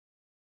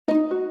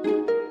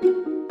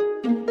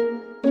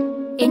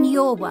In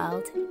your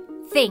world,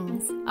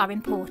 things are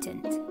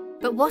important.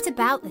 But what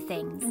about the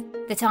things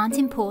that aren't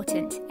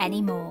important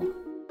anymore?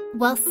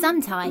 Well,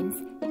 sometimes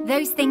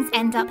those things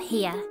end up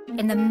here,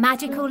 in the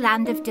magical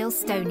land of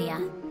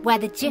Dilstonia, where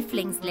the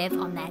Jifflings live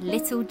on their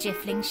little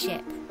Jiffling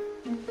ship.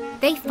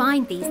 They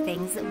find these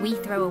things that we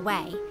throw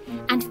away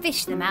and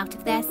fish them out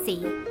of their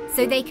sea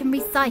so they can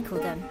recycle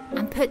them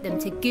and put them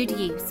to good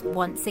use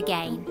once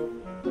again.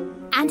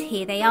 And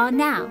here they are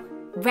now,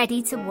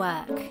 ready to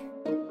work.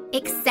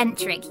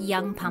 Eccentric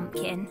young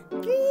pumpkin.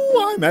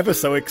 Oh, I'm ever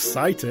so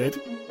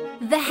excited.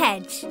 The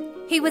Hedge,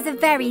 who was a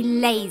very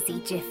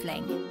lazy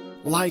Jiffling.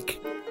 Like,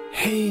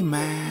 hey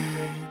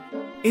man,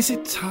 is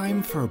it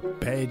time for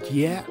bed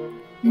yet?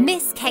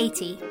 Miss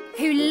Katie,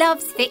 who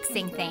loves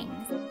fixing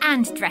things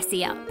and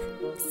dressing up.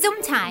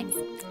 Sometimes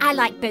I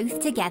like both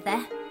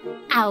together.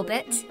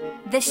 Albert,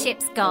 the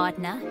ship's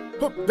gardener.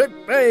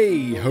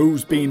 Hey,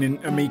 who's been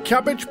into me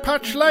cabbage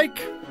patch like?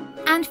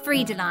 And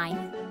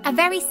Friedeline, a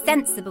very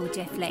sensible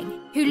Jiffling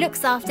who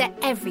looks after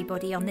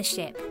everybody on the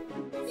ship.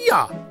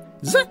 Yeah,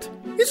 that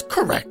is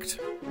correct.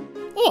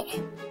 Oh.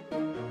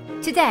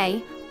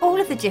 Today, all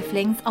of the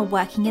Jifflings are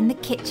working in the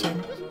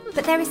kitchen,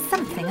 but there is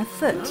something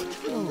afoot.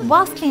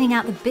 Whilst cleaning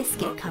out the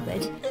biscuit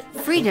cupboard,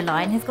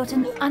 Friedeline has got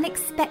an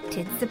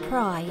unexpected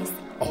surprise.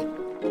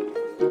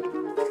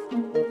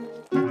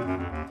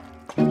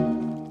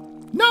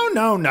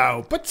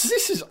 No, but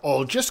this is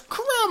all just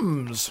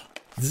crumbs.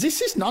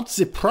 This is not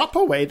the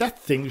proper way that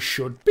things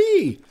should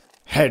be.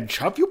 Hedge,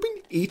 have you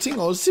been eating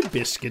all the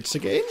biscuits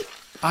again?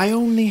 I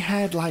only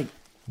had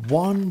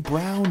one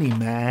brownie,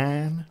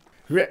 man.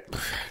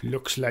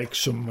 Looks like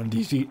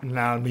somebody's eaten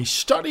all me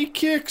study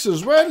cakes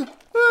as well.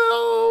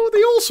 Oh,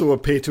 they also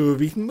appear to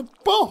have eaten the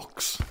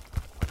box.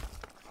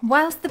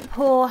 Whilst the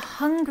poor,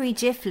 hungry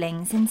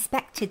Jifflings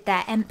inspected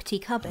their empty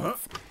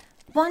cupboards,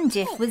 one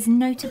Jiff was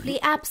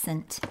notably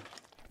absent.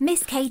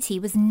 Miss Katie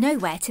was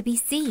nowhere to be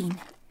seen,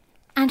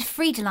 and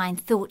Friedeline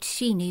thought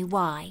she knew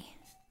why.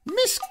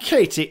 Miss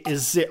Katie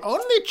is the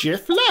only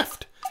Jiff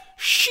left.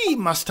 She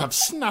must have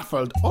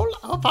snaffled all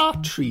of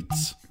our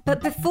treats.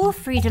 But before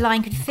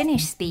Friedeline could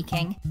finish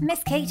speaking,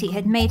 Miss Katie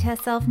had made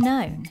herself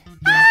known.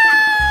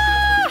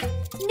 Ah!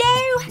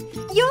 No!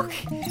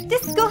 Yuck!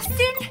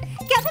 Disgusting!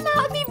 Get them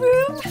out of my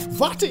room!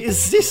 What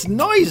is this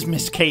noise,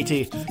 Miss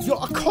Katie? You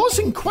are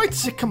causing quite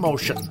the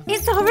commotion.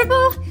 It's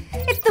horrible!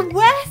 It's the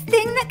worst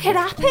thing that could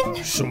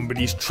happen!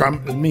 Somebody's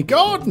trampled me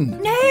garden.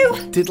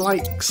 No! Did,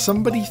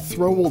 somebody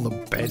throw all the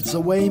beds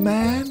away,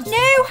 man?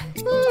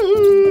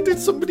 No! Did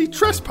somebody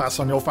trespass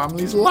on your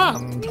family's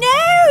land?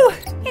 No!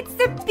 It's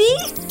the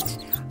beast!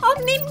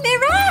 On me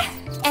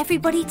mirror!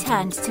 Everybody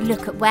turned to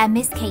look at where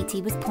Miss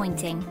Katie was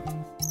pointing.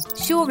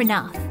 Sure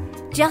enough,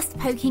 just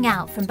poking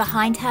out from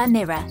behind her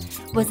mirror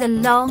was a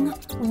long,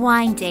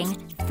 winding,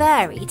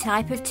 furry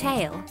type of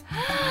tail.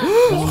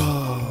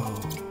 Whoa!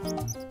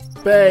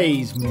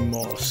 Bay's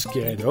more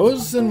scared of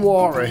us than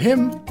war of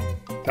him.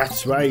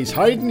 That's why he's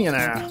hiding you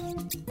now.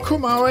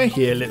 Come over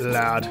here, little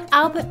lad.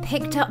 Albert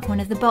picked up one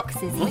of the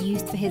boxes he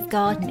used for his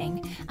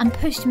gardening and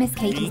pushed Miss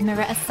Katie's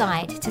mirror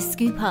aside to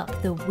scoop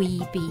up the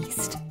wee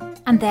beast.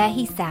 And there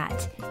he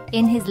sat,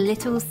 in his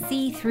little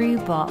see-through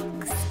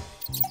box.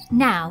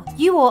 Now,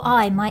 you or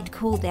I might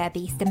call their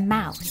beast a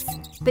mouse,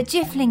 but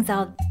Jifflings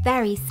are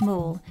very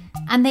small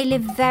and they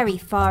live very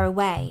far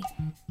away.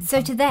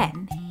 So to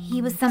them,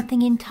 he was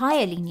something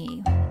entirely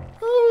new.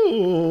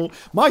 Oh,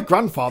 my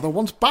grandfather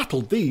once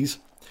battled these.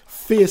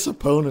 Fierce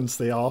opponents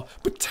they are,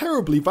 but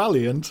terribly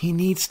valiant. He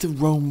needs to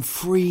roam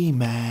free,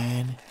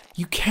 man.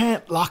 You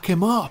can't lock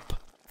him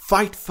up.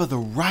 Fight for the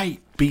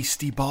right,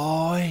 beastie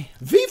boy.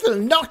 We will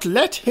not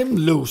let him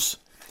loose.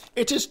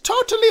 It is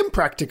totally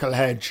impractical,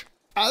 Hedge.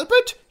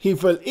 Albert, he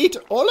will eat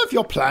all of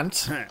your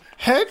plants.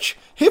 Hedge,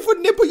 he will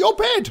nibble your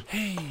bed.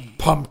 Hey.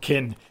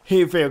 Pumpkin,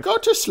 he will go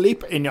to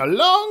sleep in your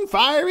long,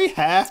 wiry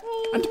hair.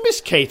 And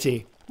Miss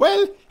Katie,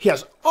 well, he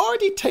has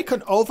already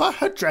taken over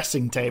her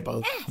dressing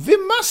table. We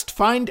must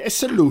find a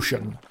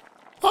solution.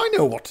 I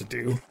know what to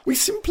do. We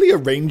simply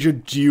arrange a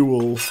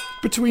duel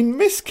between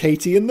Miss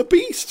Katie and the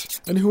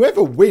Beast, and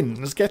whoever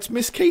wins gets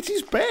Miss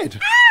Katie's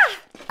bed.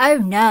 Oh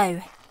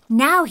no,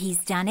 now he's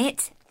done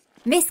it.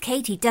 Miss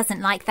Katie doesn't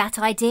like that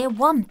idea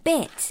one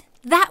bit.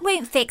 That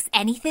won't fix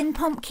anything,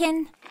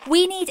 Pumpkin.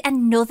 We need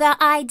another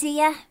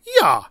idea.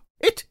 Yeah,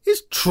 it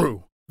is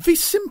true. We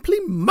simply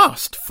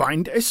must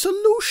find a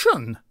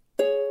solution.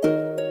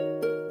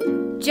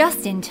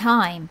 Just in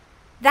time.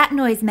 That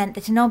noise meant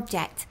that an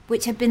object,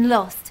 which had been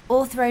lost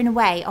or thrown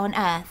away on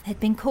Earth, had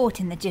been caught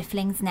in the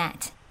Jiffling's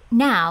net.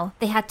 Now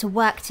they had to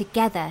work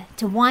together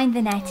to wind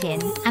the net in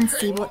and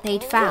see what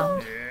they'd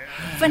found.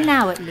 For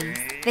now at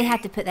least, they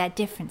had to put their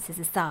differences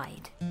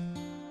aside.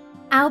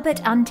 Albert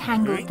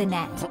untangled the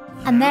net,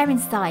 and there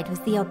inside was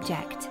the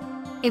object.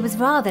 It was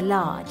rather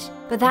large,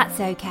 but that's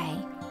okay,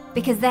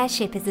 because their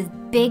ship is as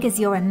big as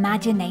your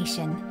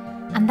imagination,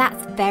 and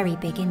that's very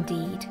big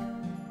indeed.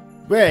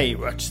 Hey,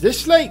 what's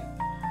this like?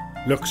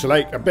 Looks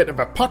like a bit of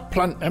a pot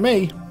plant to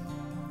me.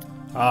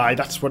 Aye,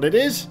 that's what it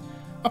is.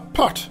 A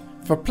pot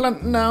for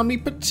planting our me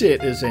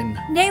potatoes in.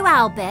 No,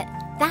 Albert,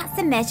 That's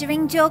a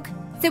measuring jug,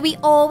 so we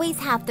always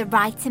have the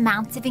right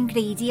amount of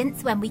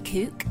ingredients when we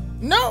cook.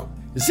 No,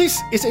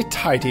 this is a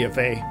tidy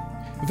away,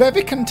 where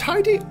we can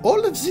tidy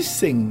all of these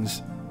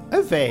things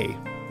away.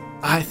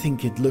 I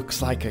think it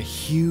looks like a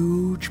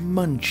huge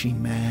munchie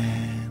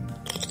man.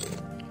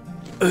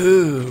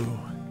 Ooh.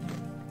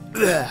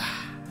 Ugh.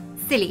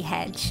 Silly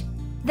Hedge.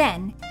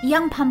 Then,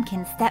 young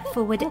Pumpkin stepped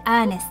forward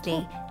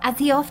earnestly, as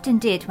he often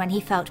did when he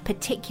felt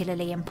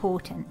particularly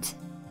important.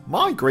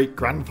 My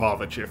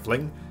great-grandfather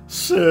Jiffling,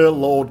 Sir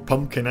Lord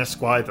Pumpkin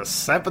Esquire the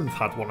Seventh,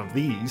 had one of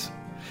these.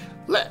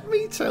 Let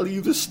me tell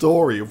you the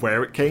story of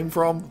where it came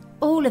from.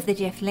 All of the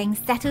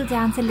Jifflings settled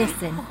down to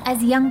listen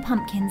as young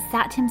Pumpkin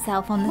sat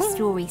himself on the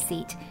story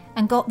seat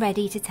and got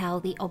ready to tell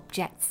the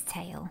object's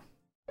tale.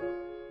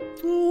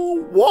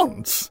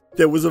 Once,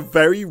 there was a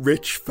very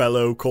rich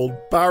fellow called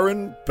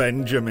Baron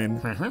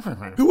Benjamin,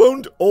 who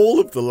owned all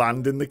of the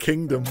land in the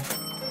kingdom.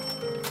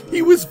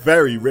 He was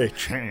very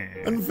rich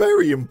and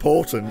very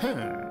important,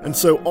 and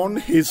so on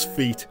his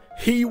feet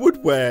he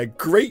would wear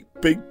great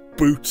big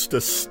boots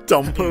to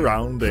stomp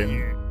around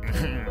in.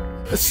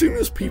 As soon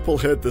as people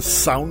heard the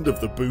sound of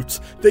the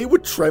boots, they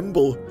would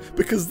tremble,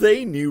 because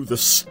they knew the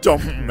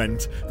stomp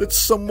meant that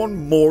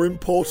someone more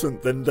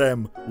important than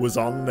them was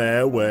on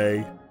their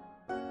way.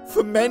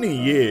 For many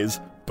years,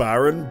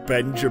 Baron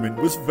Benjamin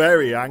was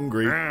very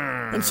angry,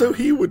 and so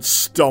he would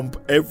stomp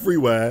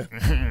everywhere.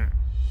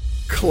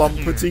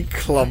 Clumpety,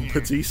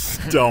 clumpety,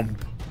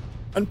 stomp.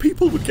 And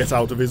people would get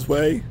out of his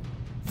way.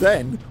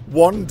 Then,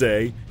 one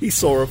day, he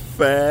saw a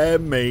fair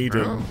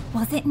maiden.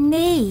 Was it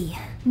me?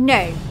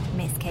 No,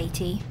 Miss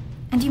Katie.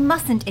 And you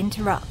mustn't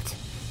interrupt.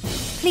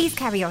 Please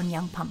carry on,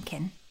 young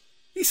Pumpkin.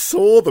 He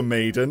saw the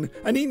maiden,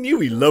 and he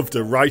knew he loved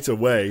her right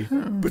away.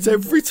 But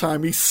every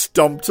time he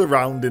stomped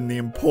around in the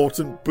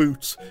important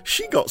boots,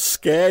 she got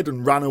scared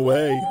and ran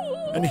away.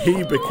 And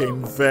he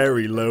became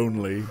very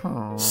lonely.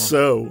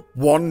 So,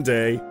 one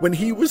day, when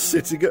he was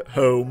sitting at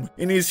home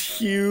in his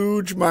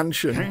huge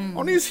mansion,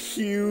 on his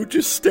huge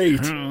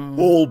estate,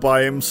 all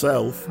by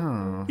himself,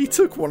 he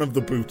took one of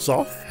the boots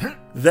off.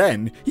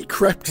 Then he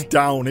crept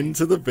down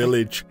into the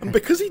village, and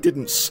because he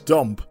didn't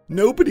stomp,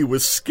 nobody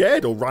was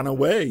scared or ran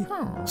away.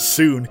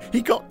 Soon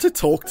he got to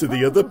talk to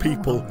the other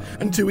people,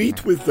 and to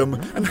eat with them,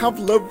 and have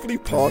lovely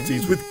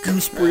parties with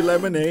gooseberry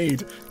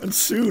lemonade. And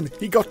soon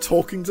he got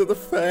talking to the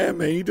fair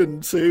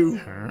maiden too.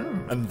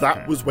 And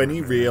that was when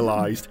he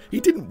realised he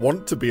didn't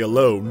want to be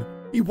alone.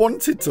 He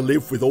wanted to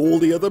live with all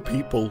the other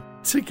people,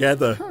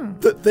 together,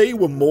 that they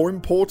were more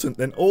important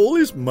than all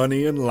his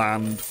money and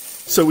land.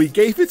 So he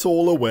gave it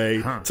all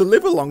away to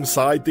live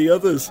alongside the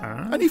others,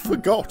 and he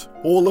forgot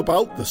all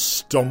about the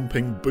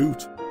stomping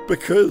boot,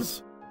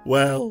 because,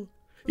 well,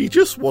 he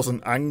just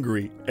wasn't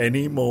angry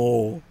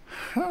anymore.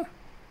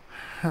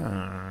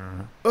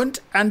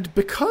 And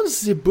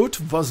because the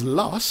boot was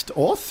lost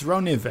or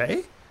thrown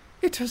away,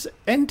 it has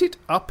ended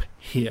up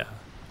here.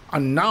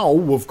 And now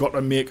we've got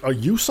to make a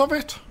use of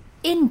it.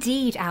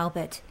 Indeed,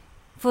 Albert,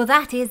 for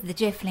that is the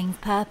Jiffling's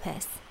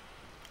purpose.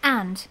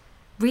 And,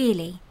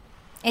 really,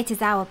 it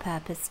is our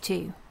purpose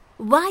too.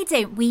 Why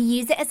don't we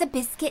use it as a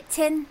biscuit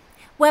tin,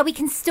 where we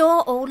can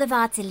store all of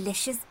our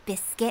delicious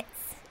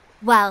biscuits?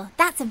 Well,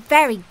 that's a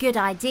very good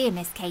idea,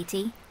 Miss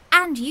Katie,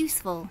 and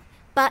useful.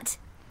 But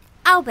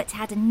Albert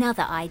had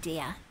another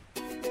idea.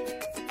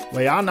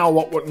 We are now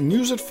what we can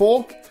use it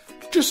for,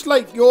 just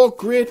like your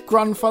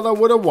great-grandfather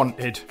would have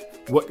wanted.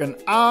 We can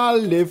all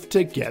live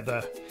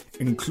together,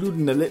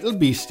 including the little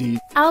beastie.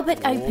 Albert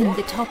opened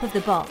the top of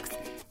the box,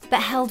 but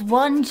held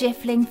one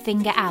Jiffling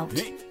finger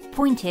out,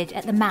 pointed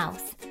at the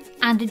mouse,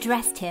 and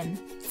addressed him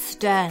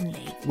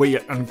sternly. Well, you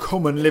can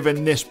come and live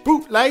in this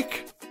boot,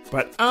 like,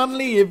 but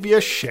only if you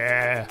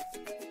share.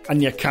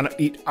 And you cannot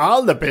eat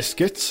all the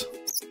biscuits.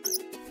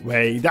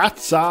 Well,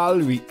 that's all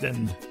right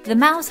then. The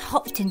mouse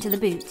hopped into the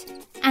boot,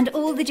 and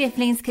all the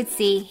Jifflings could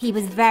see he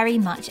was very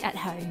much at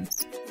home.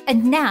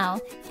 And now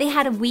they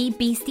had a wee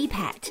beastie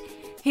pet,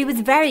 who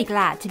was very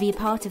glad to be a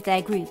part of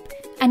their group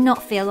and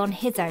not feel on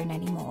his own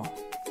anymore.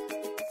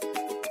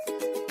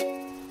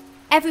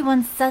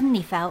 Everyone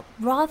suddenly felt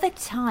rather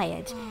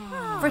tired,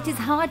 for it is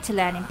hard to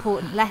learn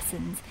important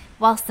lessons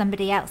while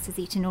somebody else has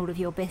eaten all of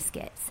your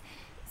biscuits.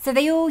 So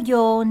they all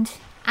yawned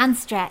and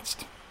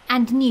stretched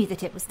and knew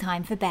that it was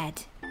time for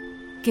bed.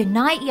 Good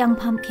night, young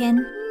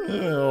Pumpkin.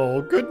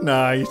 Oh, good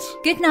night.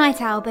 Good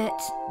night, Albert.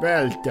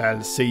 Well,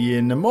 I'll see you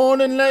in the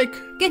morning, like.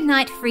 Good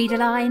night,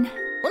 Friedeline.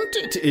 And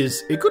it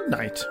is a good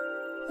night.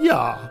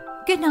 Yeah.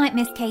 Good night,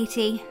 Miss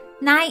Katie.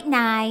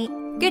 Night-night.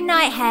 Good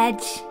night,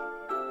 Hedge.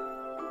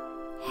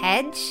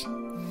 Hedge?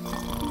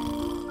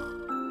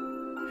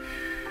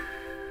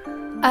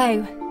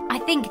 Oh, I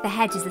think the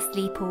hedge is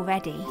asleep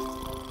already.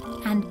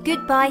 And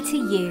goodbye to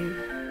you,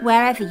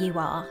 wherever you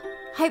are.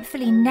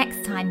 Hopefully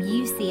next time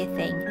you see a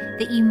thing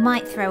that you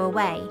might throw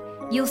away,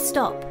 you'll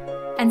stop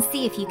and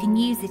see if you can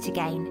use it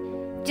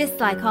again, just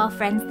like our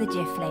friends the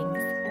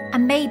Jifflings.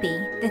 And maybe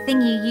the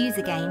thing you use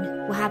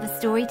again will have a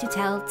story to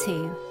tell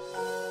too.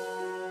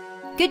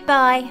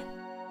 Goodbye.